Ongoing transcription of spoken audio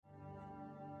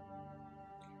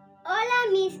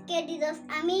mis queridos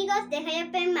amigos de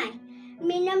Hive.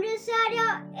 Mi nombre de usuario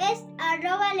es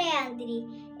 @leandri.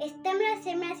 Estamos en la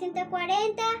semana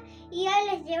 140 y hoy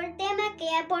les llevo el tema que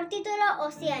lleva por título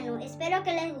Océano. Espero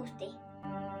que les guste.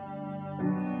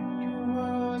 Tu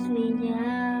voz me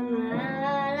llama a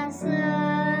las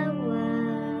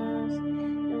aguas,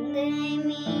 donde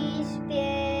mis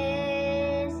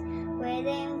pies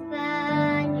pueden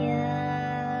fallar.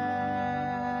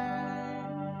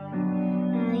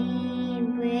 Ahí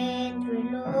encuentro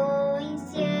lo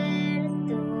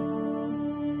incierto,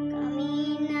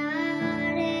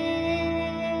 caminaré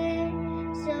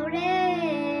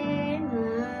sobre el mar.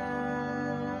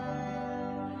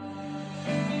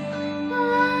 A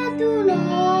tu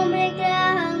nombre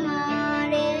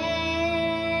clamaré,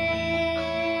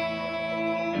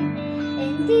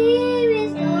 en ti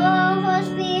mis ojos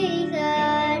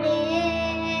fijaré,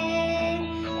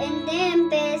 en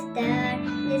tempestad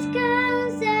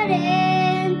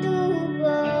descansaré en tu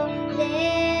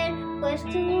poder, pues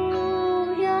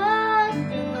tuyo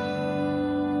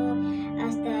soy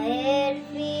hasta el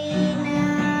final.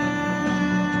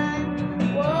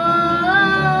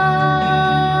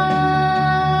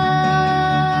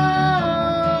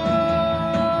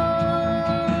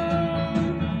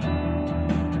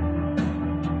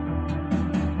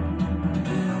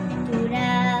 Tu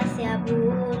gracia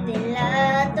abunda en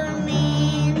la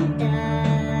tormenta,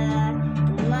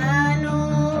 tu mano,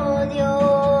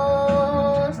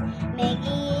 Dios, me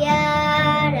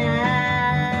guiará.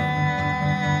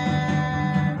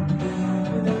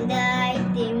 Donde hay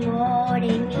temor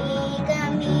en mi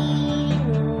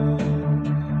camino,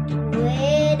 tú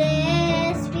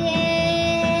eres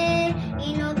fiel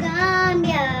y no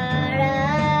cambiarás.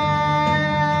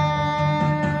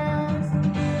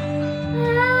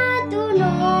 A tu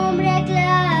nombre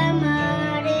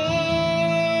clamaré,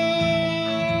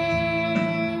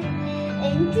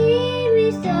 en ti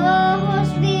mis ojos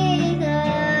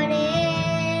fijaré,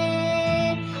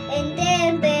 en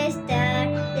tempestad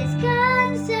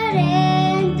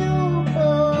descansaré en tu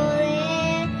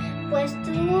poder, pues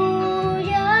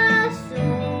tuyo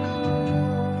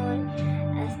soy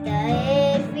hasta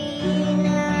el final.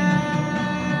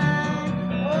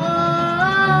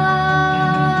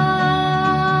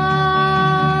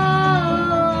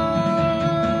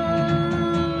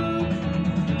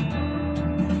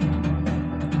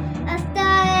 Hasta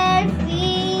el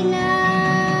final.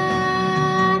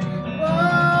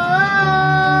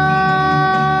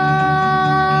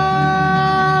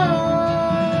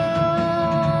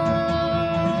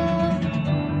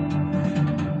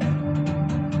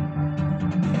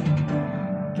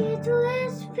 Que tu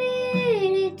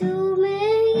espíritu me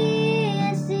guíe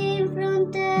sin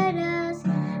fronteras,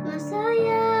 más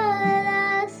allá de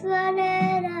las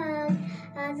barreras,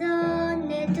 a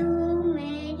donde tú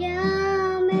me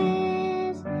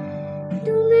llames.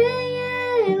 Tú me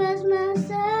llevas más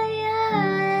allá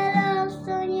de lo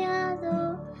soñado,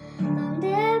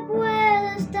 donde puedo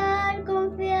estar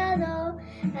confiado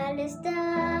al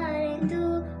estar en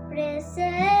tu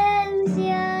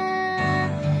presencia.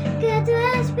 Que tu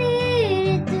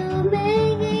espíritu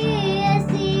me guíe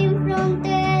sin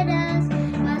fronteras,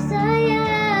 más allá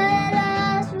de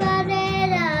las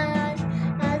barreras,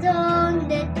 a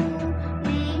donde tú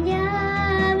me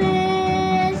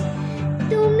llames.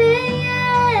 Tú me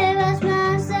llevas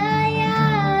más allá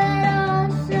de lo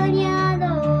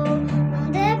soñado,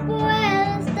 donde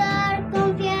puedo estar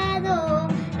confiado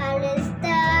al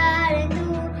estar en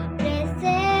tu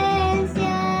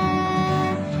presencia.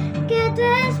 Que tu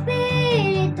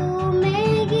espíritu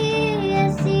me guíe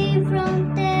sin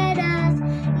fronteras,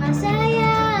 más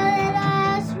allá de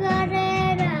las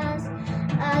barreras,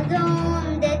 a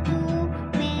donde tú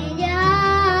me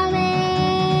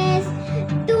llames.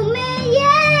 Tú me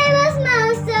llevas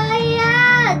más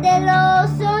allá de lo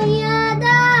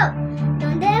soñado,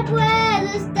 donde puedo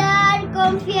estar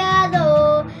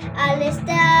confiado al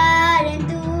estar en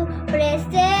tu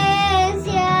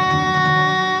presencia.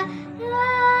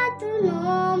 A tu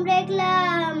nombre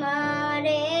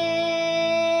clamaré,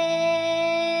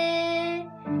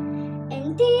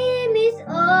 en ti mis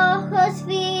ojos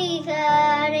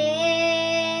fijaré,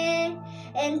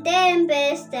 en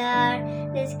tempestad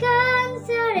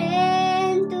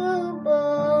descansaré en tu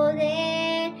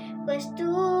poder, pues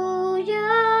tuyo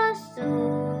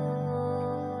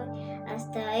soy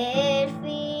hasta el